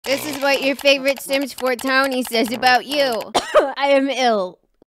This is what your favorite Sims 4 Townie says about you. I am ill.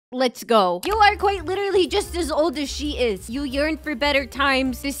 Let's go. You are quite literally just as old as she is. You yearn for better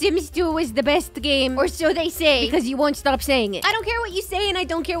times. The Sims 2 is the best game, or so they say, because you won't stop saying it. I don't care what you say, and I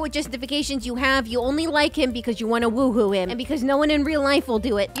don't care what justifications you have. You only like him because you want to woohoo him, and because no one in real life will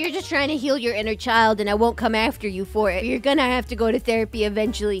do it. You're just trying to heal your inner child, and I won't come after you for it. You're gonna have to go to therapy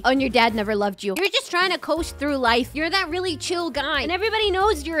eventually. Oh, and your dad never loved you. You're just trying to coast through life. You're that really chill guy, and everybody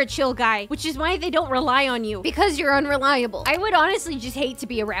knows you're a chill guy, which is why they don't rely on you, because you're unreliable. I would honestly just hate to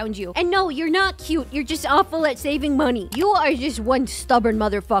be around you. And no, you're not cute. You're just awful at saving money. You are just one stubborn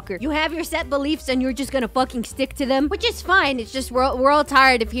motherfucker. You have your set beliefs and you're just gonna fucking stick to them, which is fine. It's just we're all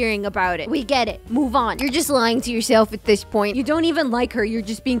tired of hearing about it. We get it. Move on. You're just lying to yourself at this point. You don't even like her. You're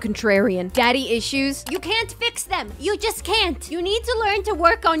just being contrarian. Daddy issues? You can't fix them. You just can't. You need to learn to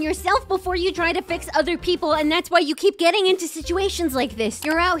work on yourself before you try to fix other people, and that's why you keep getting into situations like this.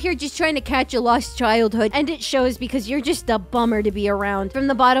 You're out here just trying to catch a lost childhood, and it shows because you're just a bummer to be around. From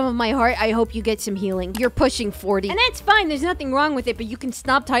the bottom of my heart, I hope you get some healing. You're pushing 40. And that's fine, there's nothing wrong with it, but you can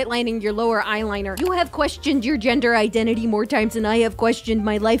stop tightlining your lower eyeliner. You have questioned your gender identity more times than I have questioned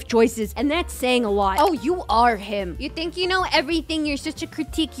my life choices, and that's saying a lot. Oh, you are him. You think you know everything, you're such a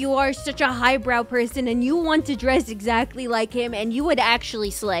critique, you are such a highbrow person, and you want to dress exactly like him, and you would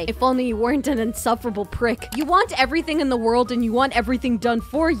actually slay. If only you weren't an insufferable prick. You want everything in the world, and you want everything done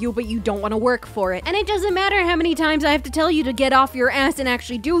for you, but you don't want to work for it. And it doesn't matter how many times I have to tell you to get off your ass and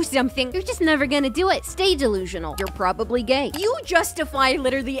actually do something. You're just never gonna do it. Stay delusional. You're probably gay. You justify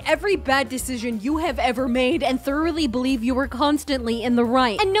literally every bad decision you have ever made and thoroughly believe you were constantly in the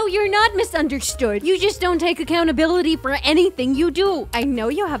right. And no, you're not misunderstood. You just don't take accountability for anything you do. I know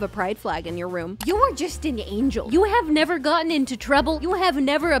you have a pride flag in your room. You are just an angel. You have never gotten into trouble. You have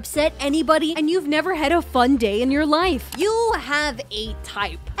never upset anybody, and you've never had a fun day in your life. You have a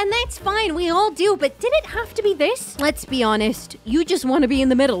type. And that's fine, we all do, but did it have to be this? Let's be honest, you just want to be in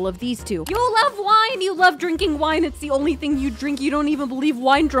the middle of these two. You love wine, you love drinking wine, it's the only thing you drink. You don't even believe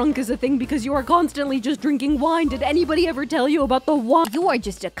wine drunk is a thing because you are constantly just drinking wine. Did anybody ever tell you about the wine? You are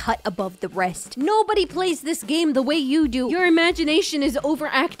just a cut above the rest. Nobody plays this game the way you do. Your imagination is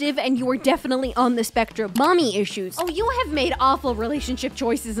overactive and you are definitely on the spectrum. Mommy issues. Oh, you have made awful relationship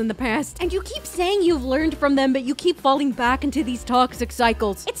choices in the past, and you keep saying you've learned from them, but you keep falling back into these toxic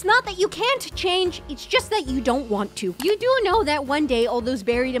cycles. It's not that you can't change, it's just that you don't want to. You do know that one day all those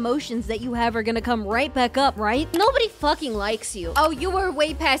buried emotions that you have are gonna come right back up, right? Nobody fucking likes you. Oh, you are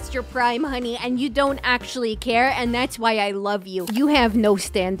way past your prime, honey, and you don't actually care, and that's why I love you. You have no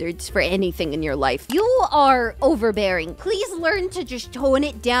standards for anything in your life. You are overbearing. Please learn to just tone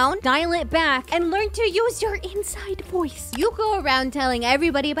it down, dial it back, and learn to use your inside voice. You go around telling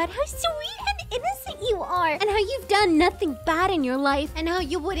everybody about how sweet and innocent you are, and how you've done nothing bad in your life, and how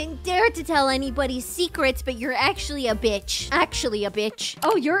you wouldn't dare to tell anybody's secrets, but you're actually a bitch. Actually a bitch.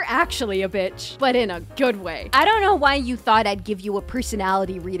 Oh, you're actually a bitch, but in a good way. I don't know why you thought I'd give you a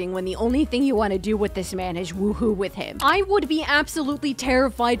personality reading when the only thing you want to do with this man is woohoo with him. I would be absolutely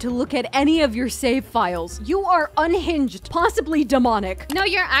terrified to look at any of your save files. You are unhinged, possibly demonic. No,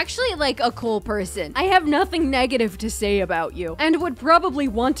 you're actually like a cool person. I have nothing negative to say about you, and would probably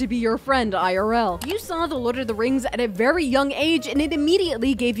want to be your friend IRL. You saw The Lord of the Rings at a very young age, and it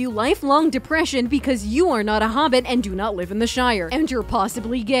immediately gave you lifelong depression because you are not a hobbit and do not live in the Shire, and you're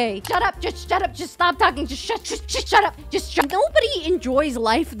possibly gay. Shut up, just stop talking, just shut up, just shut. Nobody enjoys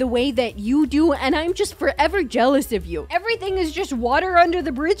life the way that you do, and I'm just forever jealous of you. Everything is just water under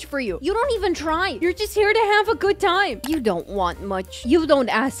the bridge for you. You don't even try. You're just here to have a good time. You don't want much. You don't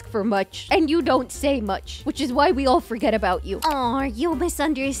ask for much, and you don't say much, which is why we all forget about you. Aw, you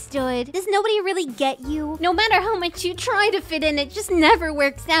misunderstood. Does nobody really get you? No matter how much you try to fit in, it just never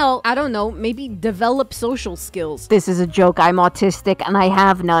works out. I don't know, maybe develop social skills. This is a joke. I'm autistic and I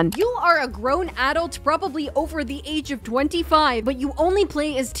have none. You are a grown adult, probably over the age of 25, but you only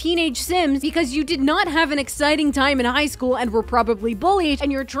play as teenage Sims because you did not have an exciting time in high school and were probably bullied,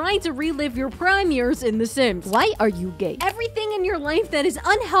 and you're trying to relive your prime years in The Sims. Why are you gay? Everything in your life that is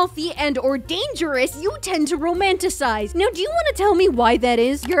unhealthy and or dangerous, you tend to romanticize. Now, do you want to tell me why that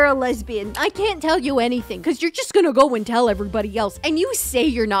is? You're a lesbian. I can't tell you anything because you're just gonna go and tell everybody else, and you say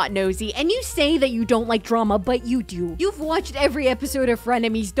you're not nosy, and you say that you don't like drama, but you do. You've watched every episode of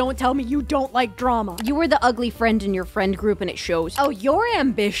Frenemies. Don't tell me you don't like drama. You were the ugly friend in your friend group and it shows. Oh, you're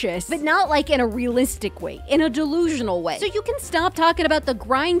ambitious, but not like in a realistic way, in a delusional way. So you can stop talking about the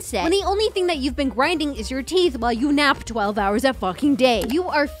grind set when the only thing that you've been grinding is your teeth while you nap 12 hours a fucking day. You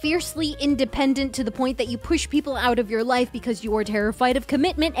are fiercely independent to the point that you push people out of your life because you are terrified of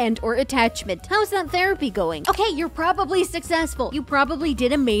commitment and or attachment. How's that therapy going? Okay, you're probably successful. You probably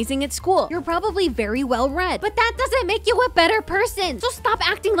did amazing at school. You're probably very well read. But that doesn't make you a better person. So stop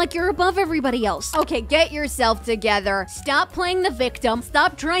acting like you're above everybody else. Okay, get yourself together. Stop playing the victim.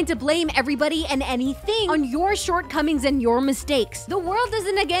 Stop trying to blame everybody and anything on your shortcomings and your mistakes. The world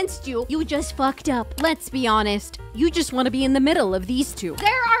isn't against you. You just fucked up. Let's be honest. You just want to be in the middle of these two. There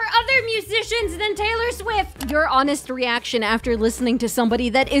are other musicians than Taylor Swift. Your honest reaction after listening to somebody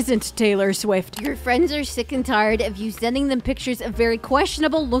that isn't Taylor Swift. Your friends are sick and tired of you sending them pictures of very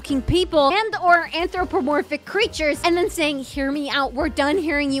questionable looking people and or anthropomorphic creatures and then saying, hear me out, we're done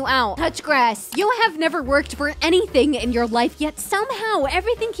hearing you out. Touch grass. You have never worked for anything in your life, yet somehow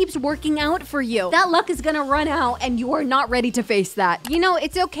everything keeps working out for you. That luck is gonna run out and you are not ready to face that. You know,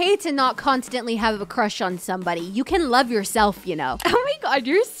 it's okay to not constantly have a crush on somebody. You can love yourself, you know. Oh my god,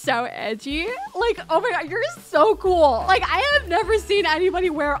 you're so edgy. Like, oh my god, you're so cool. Like, I have never seen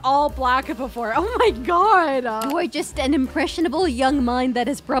anybody wear all black before. Oh my god. You are just an impressionable young mind that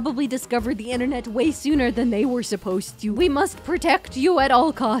has probably discovered the internet way sooner than they were supposed to. We must protect you at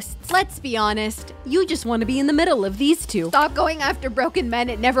all costs. Let's be honest. You just want to be in the middle of these two. Stop going after broken men.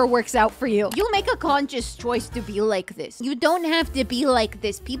 It never works out for you. You make a conscious choice to be like this. You don't have to be like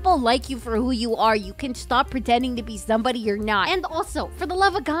this. People like you for who you are. You can stop pretending to be somebody you're not. And also, for the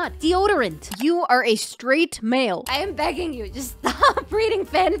love of God, deodorant. You are a straight male. I am begging you, just stop reading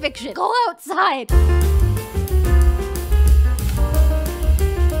fan fiction. Go outside.